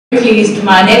Pleased.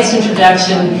 My next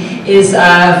introduction is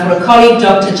for a colleague,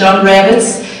 Dr. John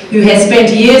Ravits, who has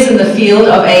spent years in the field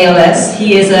of ALS.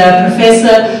 He is a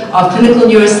professor of clinical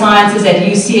neurosciences at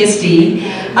UCSD.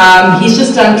 He's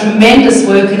just done tremendous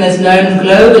work and is known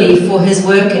globally for his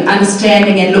work in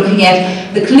understanding and looking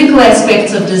at the clinical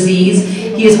aspects of disease.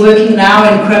 He is working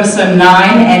now in chromosome 9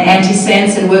 and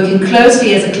antisense and working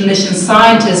closely as a clinician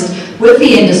scientist with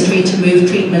the industry to move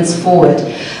treatments forward.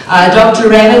 Dr.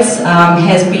 Ravits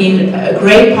has been a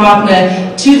great partner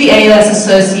to the ALS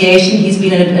Association. He's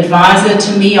been an advisor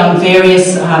to me on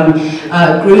various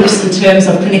groups in terms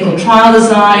of clinical trial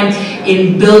design,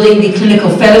 in building the clinical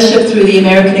fellowship through the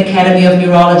American Academy of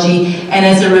Neurology, and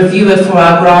as a reviewer for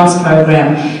our grants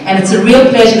program. And it's a real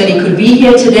pleasure that he could be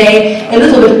here today, a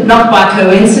little bit not by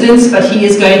coincidence, but he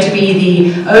is going to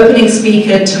be the opening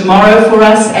speaker tomorrow for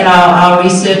us at our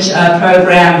research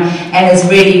program, and is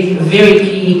really very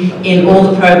key in all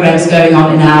the programs going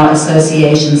on in our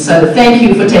association. So thank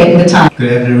you for taking the time.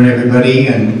 Good afternoon, everybody,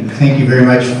 and thank you very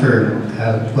much for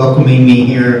welcoming me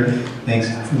here. Thanks,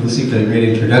 Lucy, for the great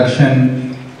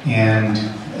introduction, and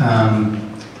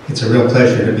it's a real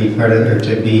pleasure to be part of, or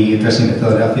to be addressing the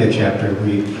Philadelphia chapter.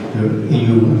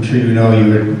 I'm sure you know,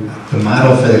 you were the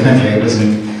model for the country. I was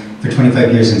for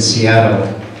 25 years in Seattle,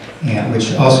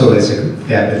 which also is a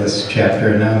fabulous chapter,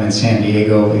 and now I'm in San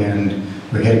Diego, and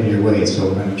we're heading your way, so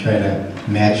we're going to try to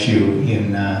match you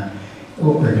in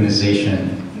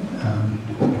organization.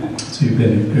 So you've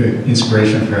been an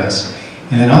inspiration for us.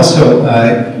 And then also,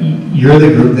 you're the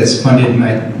group that's funded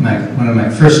one of my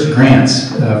first grants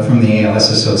from the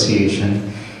ALS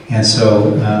Association, and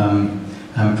so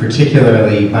I'm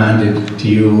particularly bonded to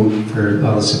you for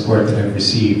all the support that I've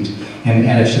received. And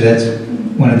actually, that's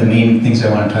one of the main things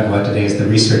I want to talk about today is the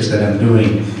research that I'm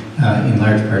doing, in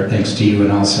large part thanks to you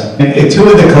and also. And two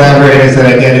of the collaborators that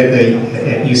I get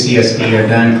at UCSD are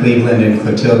Don Cleveland and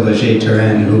Clotilde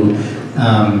Leger-Turenne, who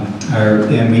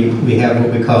and we have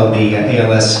what we call the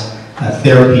ALS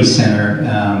Therapy Center,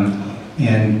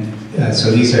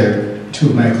 so these are two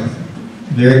of my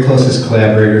very closest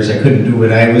collaborators. I couldn't do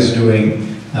what I was doing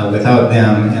without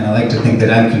them, and I like to think that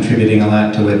I'm contributing a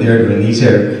lot to what they're doing. These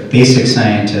are basic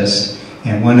scientists,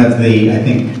 and one of the, I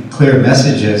think, clear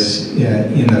messages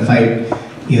in the fight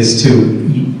is to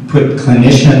put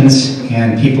clinicians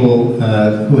and people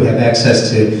who have access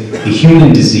to the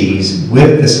human disease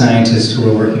with the scientists who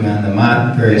are working on the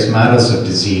various models of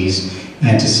disease,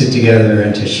 and to sit together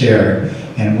and to share.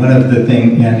 And one of the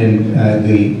things, and in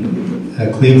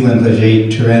the Cleveland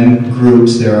Leger-Turenne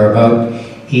groups, there are about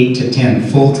 8 to 10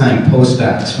 full-time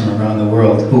postdocs from around the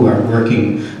world who are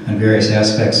working on various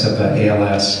aspects of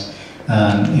ALS.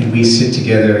 And we sit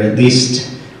together at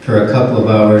least for a couple of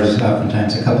hours,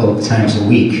 oftentimes a couple of times a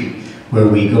week, where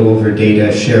we go over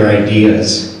data, share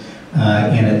ideas,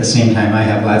 and at the same time I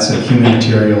have lots of human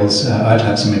materials,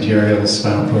 autopsy materials,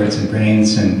 spinal cords and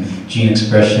brains, and gene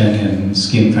expression, and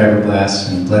skin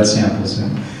fibroblasts, and blood samples,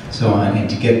 and so on, and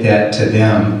to get that to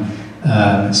them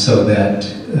so that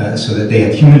they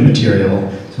have human material,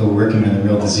 so we're working on the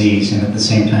real disease, and at the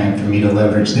same time for me to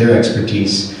leverage their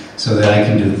expertise so that I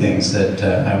can do things that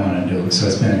I want to do. So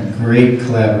it's been a great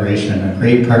collaboration, a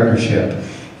great partnership,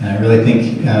 and I really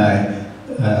think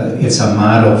it's a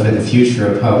model for the future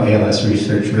of how ALS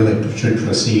research really should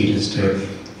proceed, is to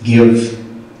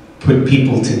put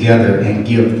people together and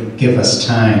give us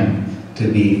time to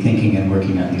be thinking and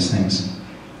working on these things.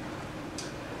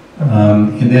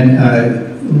 And then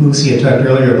Lucy had talked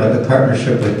earlier about the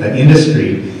partnership with the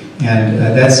industry, and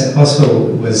that's also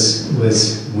was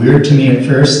weird to me at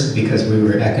first, because we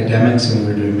were academics and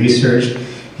we were doing research,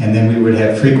 and then we would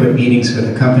have frequent meetings with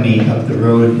a company up the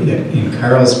road in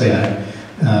Carlsbad,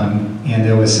 and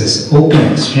there was this open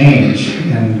exchange,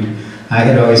 and I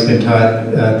had always been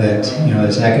taught that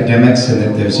there's academics and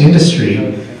that there's industry,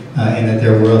 and that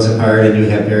they're worlds apart, and you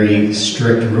have very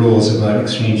strict rules about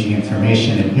exchanging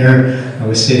information. And here I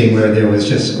was sitting where there was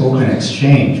just open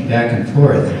exchange back and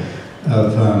forth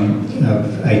of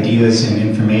ideas and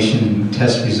information,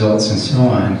 test results, and so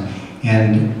on.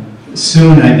 And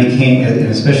soon I became, and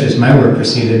especially as my work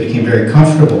proceeded, I became very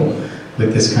comfortable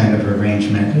with this kind of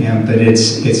arrangement. But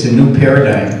it's a new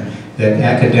paradigm that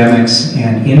academics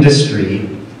and industry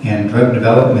and drug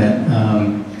development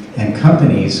and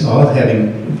companies, all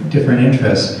having different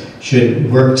interests,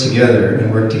 should work together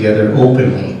and work together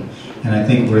openly. And I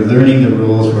think we're learning the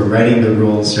rules, we're writing the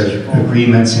rules, there's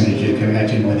agreements, and as you can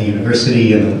imagine, when the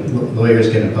university and the lawyers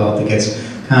get involved, it gets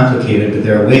complicated, but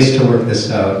there are ways to work this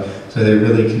out so there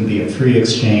really can be a free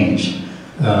exchange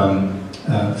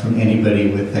from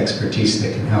anybody with expertise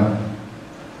that can help.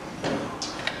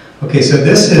 Okay, so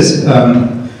this is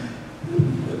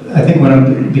I think,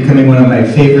 becoming one of my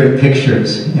favorite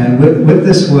pictures. And what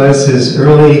this was is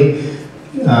early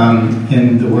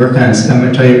in the work on, I'm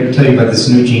going to tell you about this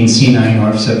new gene,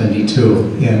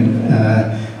 C9orf72. And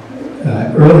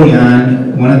early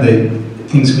on, one of the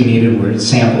things we needed were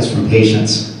samples from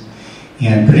patients,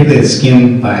 and particularly the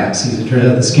skin biopsies. It turns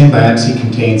out the skin biopsy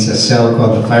contains a cell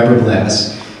called the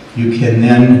fibroblast. You can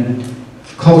then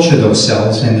culture those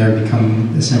cells, and they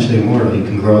become essentially immortal. You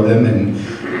can grow them and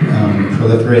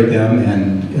proliferate them,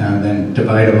 and then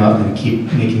divide them up and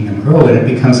keep making them grow, and it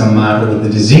becomes a model of the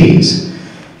disease.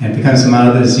 And it becomes a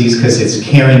model of the disease because it's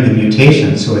carrying the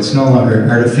mutation, so it's no longer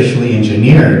artificially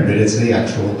engineered, but it's the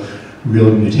actual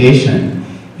real mutation.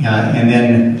 And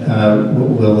then what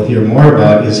we'll hear more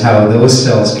about is how those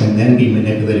cells can then be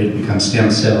manipulated to become stem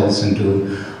cells and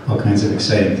do all kinds of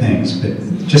exciting things. But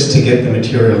just to get the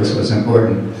materials was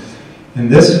important. And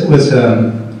this was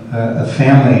a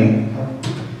family.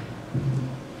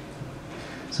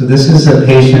 So this is a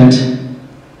patient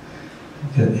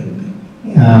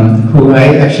who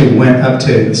I actually went up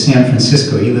to San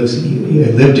Francisco. He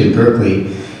lived in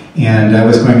Berkeley, and I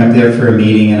was going up there for a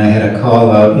meeting, and I had a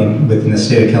call out within the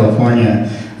state of California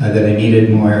that I needed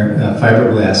more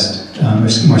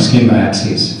fibroblast, more skin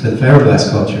biopsies for the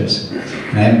fibroblast cultures.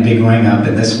 And I happened to be going up,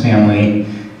 and this family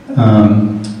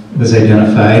was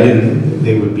identified, and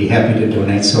they would be happy to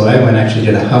donate. So I went actually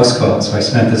did a house call. So I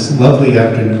spent this lovely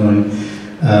afternoon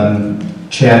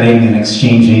chatting and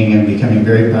exchanging and becoming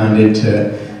very bonded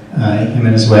to him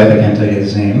and his wife. I can't tell you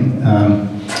his name.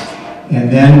 And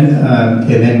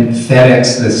then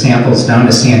FedEx the samples down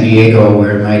to San Diego,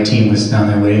 where my team was down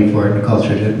there waiting for it and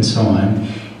cultured it and so on.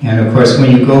 And of course,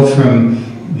 when you go from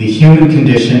the human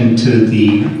condition to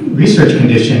the research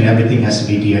condition, everything has to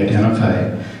be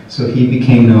de-identified. So he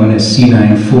became known as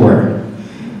C9-4.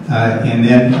 And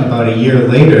then about a year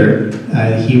later,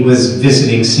 he was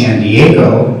visiting San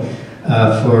Diego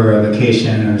for a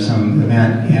vacation or some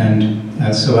event, and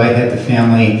so I had the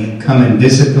family come and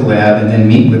visit the lab and then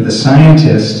meet with the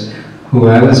scientist who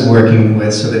I was working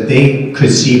with so that they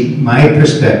could see my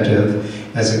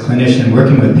perspective as a clinician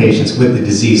working with patients what the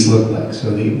disease looked like. So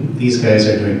these guys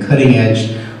are doing cutting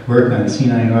edge work on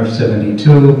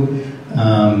C9orf72,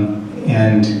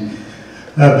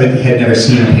 but had never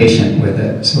seen a patient with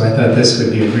it. So I thought this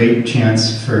would be a great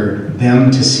chance for them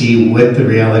to see what the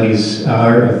realities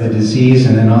are of the disease,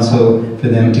 and then also for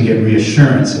them to get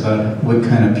reassurance about what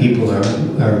kind of people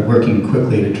are working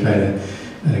quickly to try to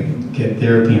get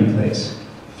therapy in place.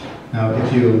 Now,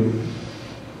 if you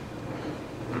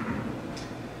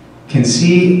can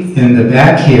see in the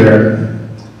back here,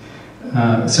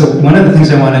 so one of the things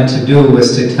I wanted to do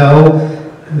was to tell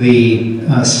the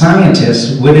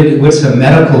scientists what's a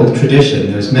medical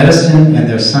tradition. There's medicine and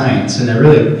there's science, and they're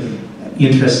really,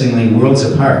 interestingly, worlds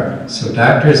apart. So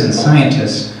doctors and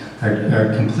scientists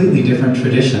are completely different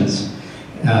traditions,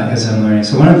 as I'm learning.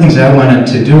 So one of the things I wanted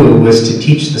to do was to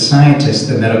teach the scientists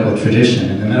the medical tradition.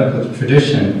 And the medical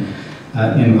tradition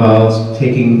involves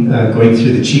going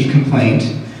through the chief complaint,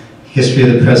 history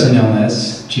of the present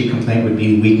illness. Chief complaint would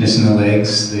be weakness in the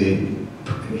legs. The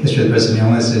history of the present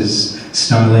illness is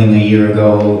stumbling a year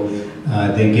ago,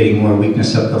 then getting more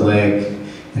weakness up the leg,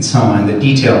 and so on, the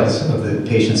details of the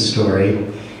patient's story.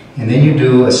 And then you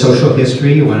do a social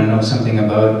history. You want to know something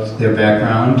about their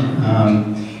background,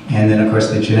 and then of course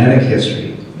the genetic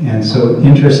history. And so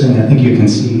interesting, I think you can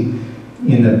see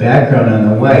in the background on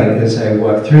the white, as I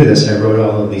walked through this, I wrote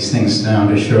all of these things down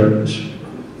to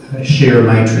share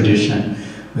my tradition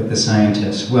with the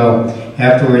scientists. Well,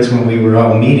 afterwards when we were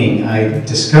all meeting, I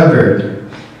discovered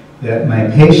that my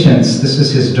patients, this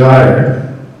is his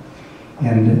daughter,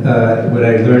 and what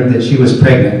I learned that she was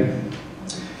pregnant.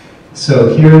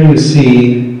 So here you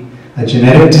see a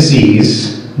genetic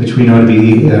disease, which we know to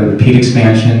be repeat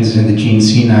expansions in the gene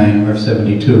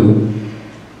C9orf72.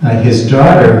 His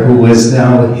daughter, who was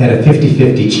now had a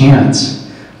 50-50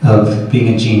 chance of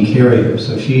being a gene carrier.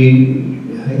 So she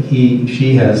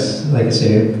has, like I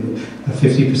say, a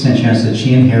 50% chance that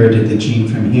she inherited the gene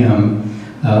from him,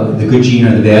 the good gene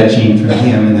or the bad gene from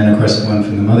him, and then of course the one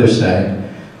from the mother's side.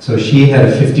 So she had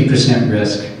a 50%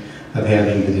 risk of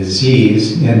having the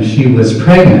disease, and she was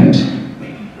pregnant,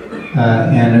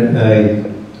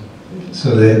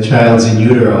 so the child's in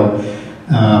utero,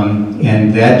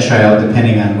 and that child,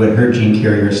 depending on what her gene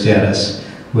carrier status,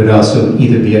 would also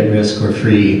either be at risk or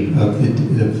free of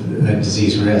the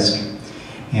disease risk.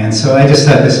 And so I just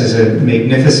thought this is a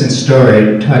magnificent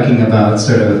story talking about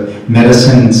sort of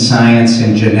medicine, science,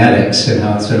 and genetics, and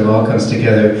how it sort of all comes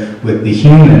together with the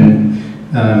human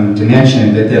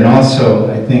dimension. But then also,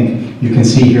 I think you can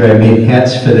see here I made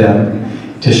hats for them.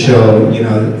 to show, you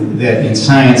know, that in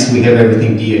science we have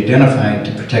everything de-identified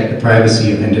to protect the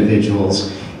privacy of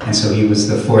individuals, and so he was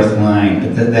the fourth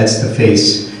line. But that's the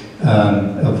face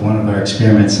of one of our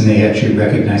experiments, and they actually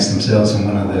recognized themselves in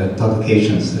one of the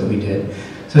publications that we did.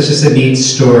 So it's just a neat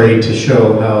story to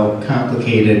show how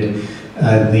complicated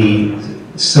the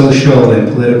social and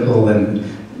political and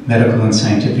medical and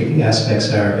scientific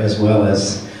aspects are, as well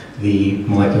as the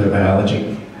molecular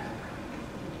biology.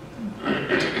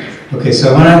 Okay,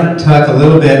 so I want to talk a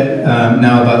little bit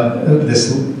now about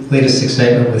this latest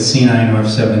excitement with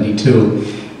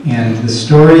C9orf72. And the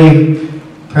story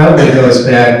probably goes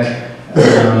back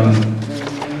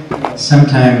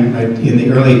sometime in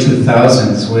the early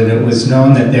 2000s, when it was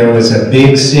known that there was a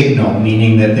big signal,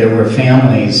 meaning that there were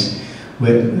families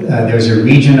with, there was a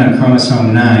region on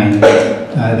chromosome 9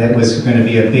 that was going to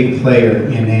be a big player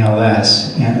in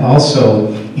ALS, and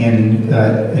also in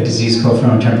a disease called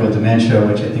frontotemporal dementia,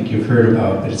 which I think you've heard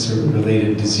about, but it's a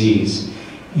related disease.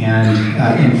 And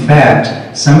in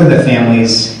fact, some of the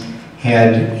families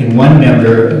had in one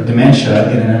member dementia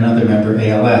and in another member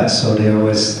ALS. So there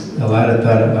was a lot of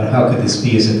thought about how could this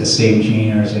be? Is it the same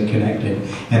gene or is it connected?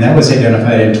 And that was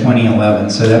identified in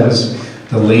 2011. So that was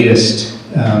the latest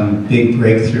big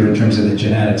breakthrough in terms of the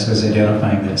genetics, was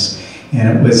identifying this. And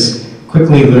it was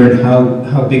quickly learned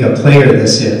how big a player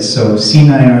this is. So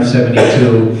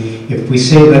C9orf72, if we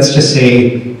say, let's just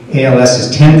say ALS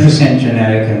is 10%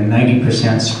 genetic and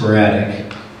 90%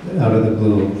 sporadic out of the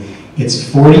blue, it's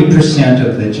 40%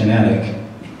 of the genetic,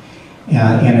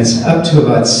 and it's up to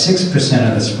about 6%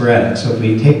 of the sporadic. So if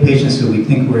we take patients who we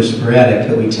think were sporadic,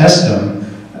 but we test them,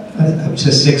 up to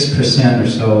 6% or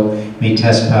so may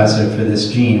test positive for this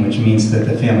gene, which means that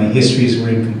the family histories were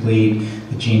incomplete,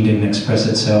 the gene didn't express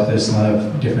itself. There's a lot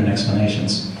of different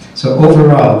explanations. So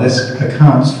overall, this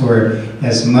accounts for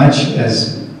as much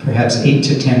as perhaps 8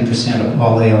 to 10% of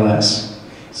all ALS.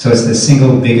 So it's the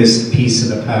single biggest piece of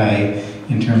the pie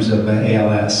in terms of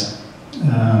ALS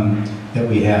that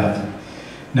we have.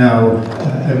 Now,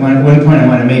 one point I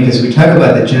want to make is we talk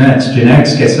about the genetics.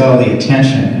 Genetics gets all the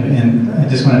attention, and I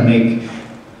just want to make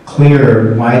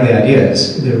clear why that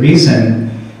is. The reason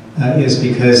is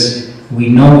because we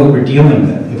know what we're dealing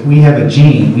with. If we have a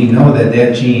gene, we know that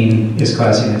that gene is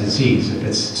causing a disease, if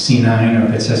it's C9 or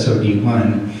if it's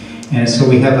SOD1. And so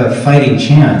we have a fighting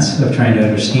chance of trying to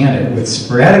understand it. With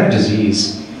sporadic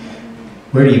disease,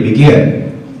 where do you begin?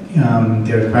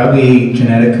 There are probably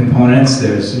genetic components,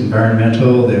 there's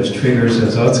environmental, there's triggers,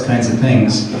 there's all kinds of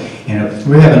things. And if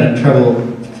we're having trouble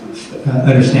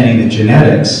understanding the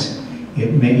genetics,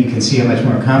 you can see how much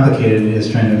more complicated it is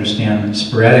trying to understand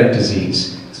sporadic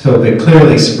disease. So, but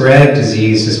clearly sporadic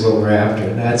disease is what we're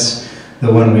after. That's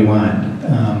the one we want.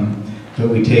 But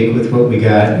we take with what we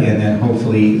got, and then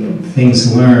hopefully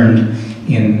things learned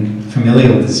in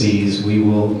familial disease, we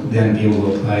will then be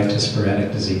able to apply to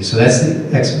sporadic disease. So that's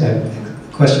the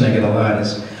question I get a lot,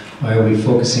 is why are we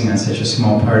focusing on such a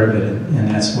small part of it? And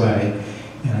that's why.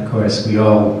 And of course, we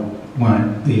all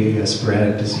want the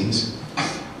sporadic disease.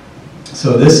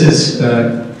 So this is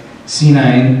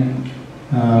C9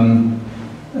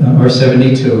 or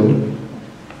 72.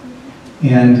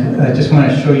 And I just want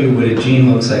to show you what a gene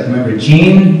looks like. Remember,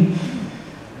 gene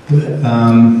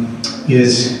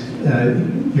is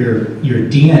your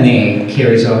DNA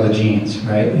carries all the genes,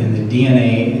 right? And the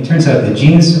DNA, it turns out the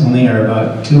genes only are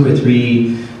about 2 or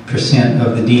 3%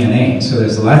 of the DNA. So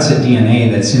there's lots of DNA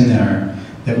that's in there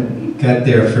that got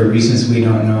there for reasons we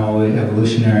don't know,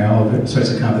 evolutionary, all sorts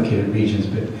of complicated reasons.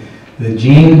 But the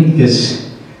gene is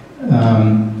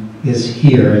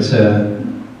here. It's a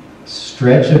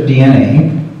stretch of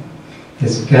DNA.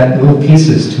 It's got little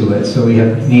pieces to it, so we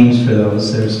have names for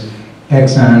those. There's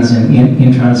exons and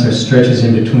introns, are stretches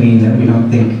in between that we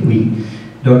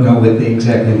don't know what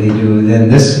exactly they do. Then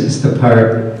this is the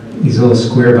part, these little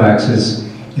square boxes,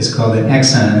 is called an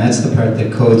exon, and that's the part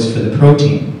that codes for the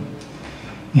protein.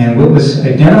 And what was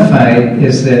identified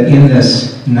is that in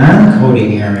this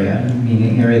non-coding area,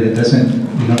 meaning area that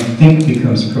we don't think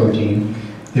becomes protein,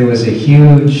 there was a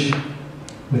huge,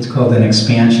 what's called an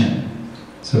expansion.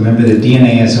 So remember, the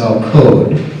DNA is all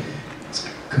code. It's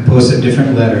composed of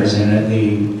different letters, and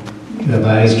the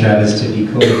body's job is to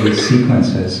decode these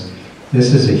sequences.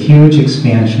 This is a huge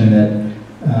expansion that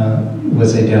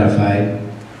was identified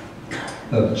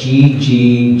of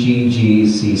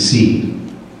GGGGCC.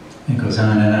 It goes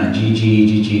on and on,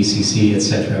 GGGGCC,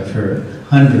 etc., for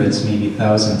hundreds, maybe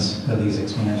thousands of these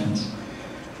expansions.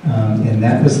 And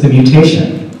that was the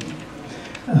mutation.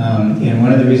 And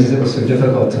one of the reasons it was so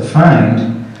difficult to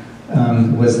find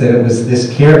was that it was this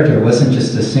character. It wasn't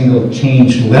just a single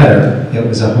changed letter. It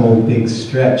was a whole big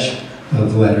stretch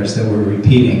of letters that were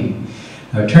repeating.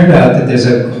 Now, it turned out that there's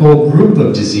a whole group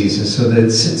of diseases, so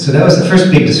that was the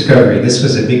first big discovery. This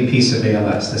was a big piece of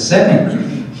ALS. The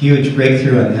second huge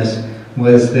breakthrough on this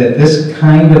was that this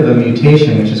kind of a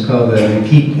mutation, which is called a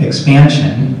repeat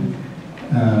expansion,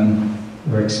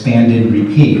 or expanded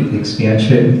repeat. The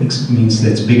expansion means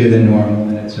that it's bigger than normal,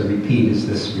 and it's a repeat, is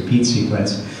this repeat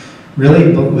sequence,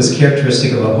 really was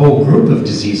characteristic of a whole group of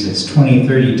diseases, 20,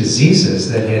 30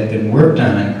 diseases that had been worked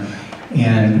on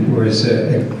and was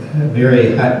a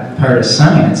very hot part of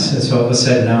science. And so all of a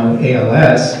sudden now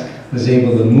ALS was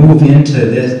able to move into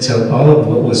this, to all of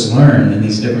what was learned in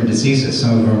these different diseases.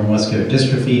 Some of them were muscular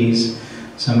dystrophies,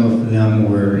 some of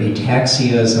them were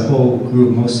ataxias, the whole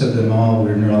group, most of them all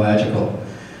were neurological,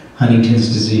 Huntington's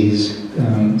disease.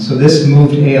 So this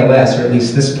moved ALS, or at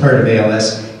least this part of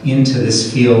ALS, into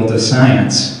this field of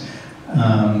science.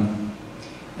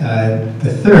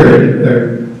 The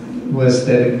third was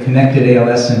that it connected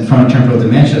ALS and frontotemporal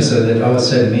dementia, so that all of a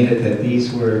sudden made it that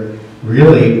these were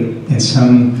really, in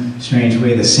some strange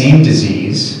way, the same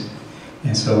disease.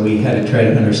 And so we had to try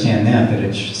to understand that, but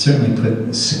it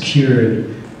certainly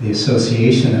secured the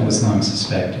association that was long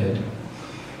suspected.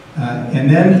 And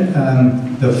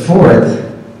then the fourth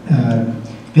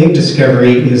big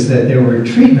discovery is that there were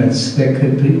treatments that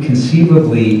could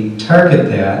conceivably target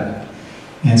that.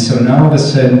 And so now all of a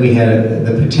sudden we had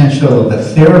the potential of a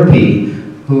therapy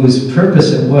whose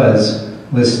purpose it was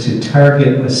to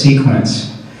target a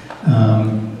sequence.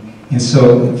 And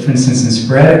so, for instance, in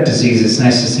sporadic disease, it's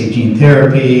nice to say gene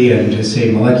therapy and to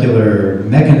say molecular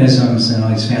mechanisms and all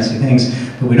these fancy things,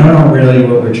 but we don't know really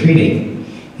what we're treating.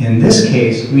 In this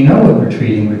case, we know what we're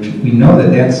treating. We know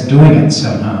that that's doing it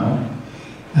somehow.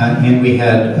 And we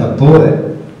had a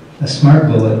bullet, a smart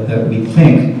bullet, that we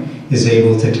think is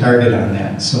able to target on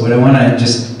that. So what I want to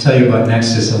just tell you about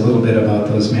next is a little bit about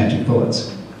those magic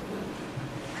bullets.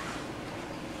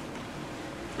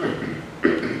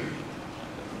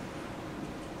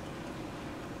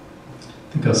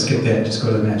 I think I'll skip that, just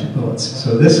go to the magic bullets.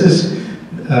 So this is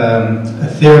a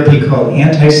therapy called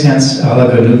antisense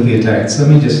oligonucleotides. Let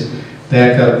me just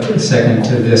back up a second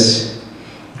to this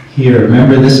here.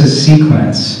 Remember, this is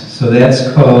sequence, so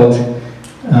that's called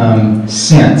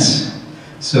sense.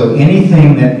 So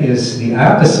anything that is the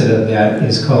opposite of that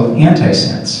is called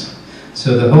antisense.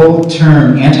 So the whole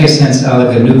term antisense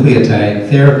oligonucleotide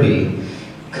therapy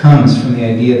comes from the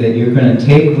idea that you're going to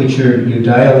take what you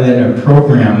dial in or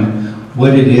program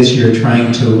what it is you're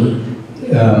trying to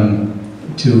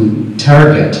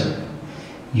target.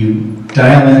 You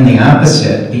dial in the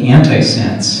opposite, the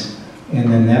antisense,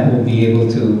 and then that will be able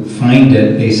to find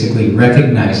it, basically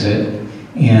recognize it,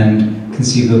 and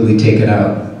conceivably take it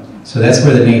out. So that's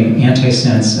where the name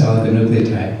antisense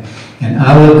oligonucleotide. And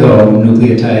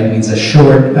oligonucleotide means a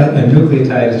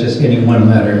nucleotide is just any one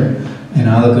letter. An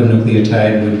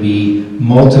oligonucleotide would be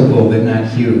multiple but not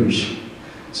huge.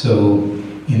 So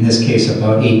in this case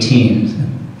about 18.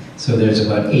 So there's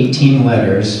about 18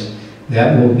 letters.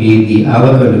 That will be the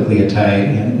oligonucleotide,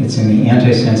 and it's in the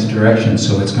antisense direction,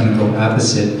 so it's going to go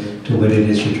opposite to what it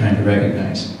is you're trying to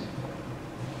recognize.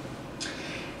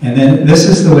 And then this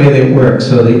is the way they work.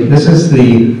 So this is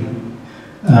the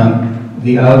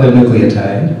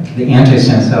oligonucleotide, the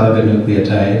antisense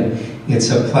oligonucleotide.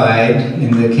 It's applied,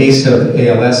 in the case of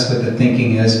ALS, what the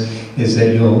thinking is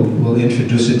that we'll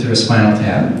introduce it through a spinal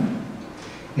tap.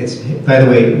 It's, by the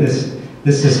way,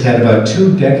 this has had about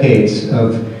 2 decades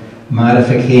of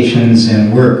modifications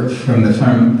and work from the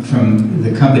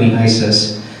company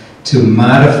ISIS to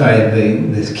modify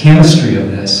the chemistry of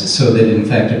this so that in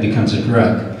fact it becomes a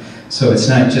drug. So it's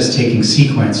not just taking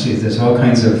sequence, there's all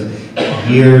kinds of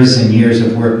years and years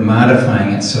of work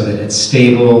modifying it so that it's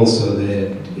stable, so that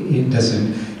it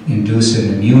doesn't induce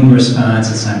an immune response,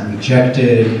 it's not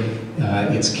rejected,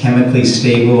 it's chemically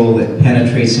stable, it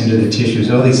penetrates into the tissues,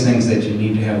 all these things that you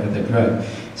need to have with a drug.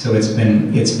 So it's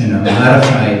been a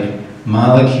modified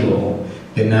molecule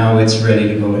that now it's ready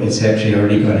to go. It's actually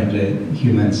already gone into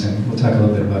humans, and we'll talk a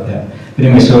little bit about that. But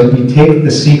anyway, so you take the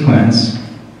sequence,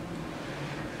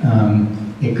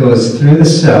 it goes through the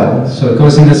cell, so it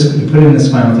goes in this, you put it in the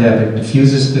spinal tap, it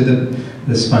diffuses through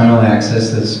the spinal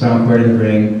axis, the spinal cord of the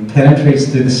brain, penetrates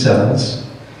through the cells,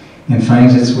 and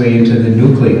finds its way into the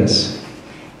nucleus.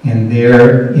 And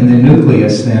there, in the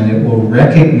nucleus, then, it will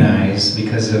recognize,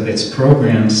 because of its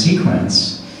programmed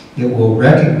sequence, it will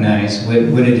recognize what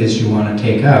it is you want to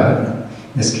take out, in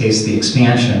this case, the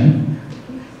expansion.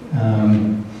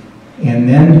 And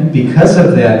then, because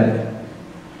of that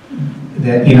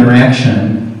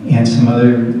interaction and some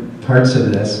other parts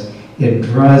of this, it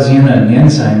draws in an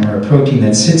enzyme or a protein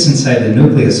that sits inside the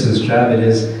nucleus whose job it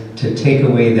is to take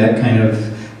away that kind of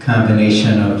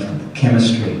combination of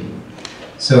chemistry.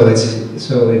 So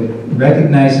it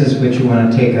recognizes what you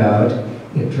want to take out.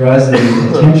 It draws the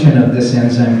attention of this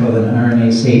enzyme called an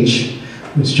RNase H,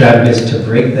 whose job is to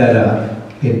break that up.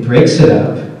 It breaks it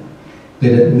up, but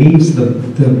it leaves the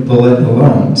bullet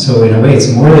alone. So in a way,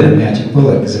 it's more than a magic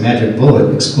bullet, because a magic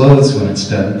bullet explodes when it's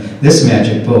done. This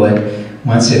magic bullet,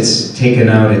 once it's taken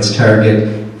out its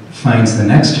target, finds the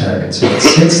next target. So it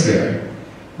sits there.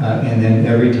 And then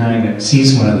every time it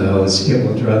sees one of those, it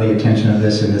will draw the attention of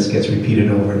this, and this gets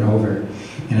repeated over and over.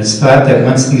 And it's thought that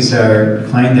once these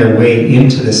find their way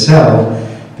into the cell,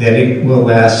 that it will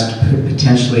last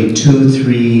potentially 2,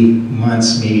 3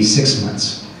 months, maybe 6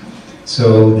 months.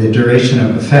 So the duration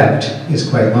of effect is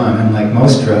quite long, unlike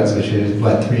most drugs, which is,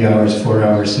 what, 3 hours, 4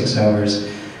 hours, 6 hours,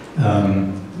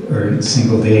 or a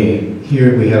single day.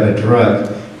 Here we have a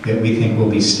drug that we think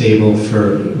will be stable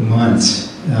for months,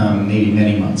 maybe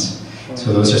many months.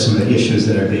 So those are some of the issues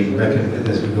that are being reckoned with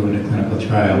as we go into clinical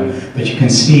trial. But you can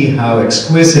see how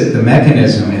exquisite the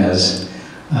mechanism is.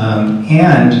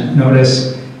 And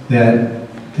notice that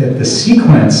the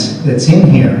sequence that's in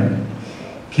here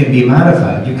can be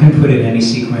modified. You can put in any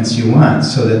sequence you want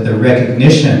so that the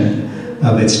recognition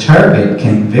of its target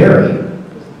can vary.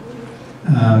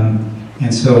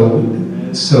 And so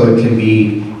it can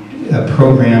be a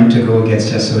program to go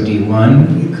against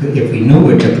SOD1. If we knew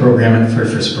what to program it for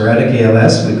sporadic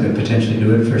ALS, we could potentially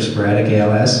do it for sporadic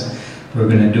ALS. We're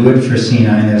going to do it for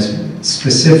C9. There's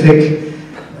specific,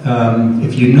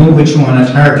 if you know which you want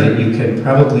to target, you could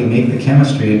probably make the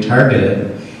chemistry and target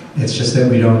it. It's just that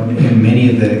we don't, in many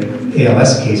of the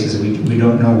ALS cases, we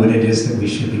don't know what it is that we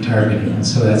should be targeting. And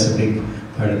so that's a big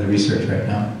part of the research right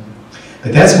now.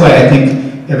 But that's why I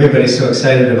think everybody's so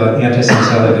excited about antisense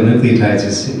oligonucleotides.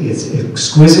 Its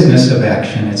exquisiteness of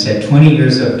action. It's had 20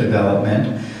 years of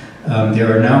development.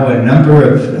 There are now a number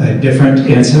of different,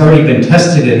 and it's already been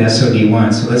tested in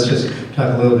SOD1, so let's just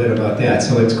talk a little bit about that.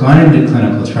 So it's gone into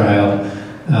clinical trial,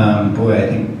 I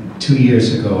think 2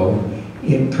 years ago.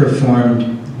 It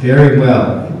performed very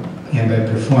well, and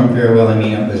by performed very well, I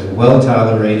mean it was well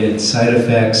tolerated, side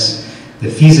effects, the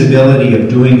feasibility of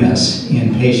doing this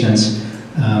in patients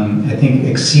I think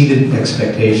exceeded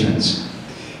expectations.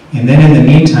 And then in the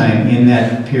meantime, in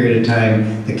that period of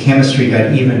time, the chemistry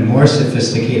got even more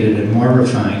sophisticated and more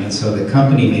refined, and so the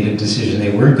company made a decision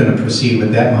they weren't going to proceed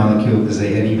with that molecule because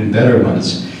they had even better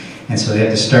ones. And so they had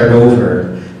to start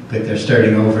over, but they're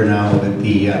starting over now with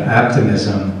the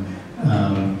optimism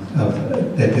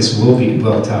that this will be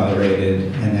well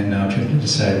tolerated, and then now trying to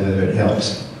decide whether it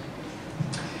helps.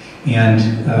 And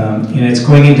it's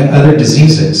going into other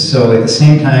diseases. So at the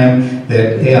same time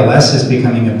that ALS is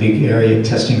becoming a big area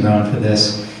testing ground for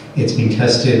this, it's being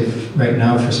tested right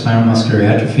now for spinal muscular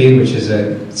atrophy, which is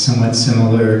a somewhat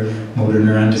similar motor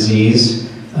neuron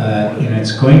disease. And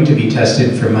it's going to be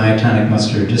tested for myotonic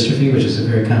muscular dystrophy, which is a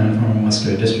very common form of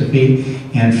muscular dystrophy,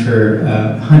 and for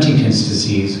Huntington's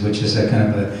disease, which is a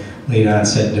kind of a late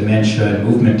onset dementia and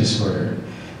movement disorder.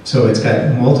 So it's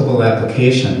got multiple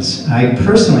applications. I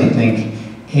personally think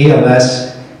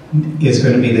ALS is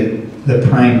going to be the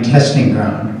prime testing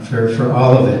ground for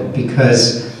all of it,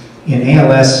 because in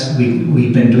ALS,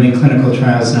 we've been doing clinical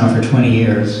trials now for 20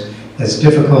 years. As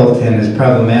difficult and as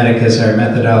problematic as our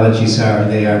methodologies are,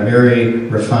 they are very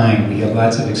refined. We have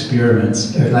lots of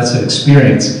experiments, lots of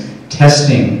experience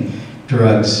testing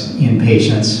drugs in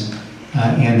patients.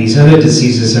 And these other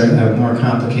diseases are more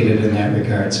complicated in that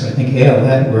regard. So I think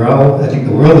ALS, I think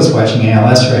the world is watching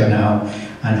ALS right now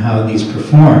on how these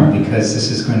perform, because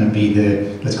this is going to be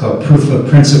what's called proof of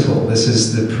principle. This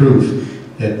is the proof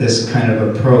that this kind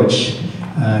of approach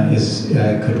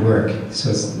could work.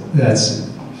 So that's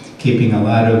keeping a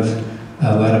lot of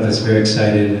us very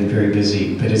excited and very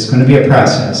busy. But it's going to be a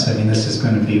process. I mean, this is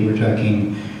going to be, we're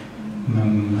talking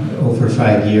over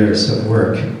 5 years of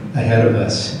work ahead of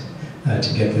us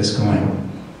to get this going.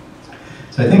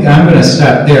 So I think I'm going to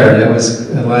stop there. That was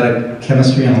a lot of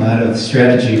chemistry and a lot of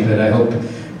strategy, but I hope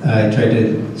I tried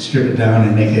to strip it down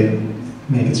and make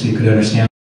it so you could understand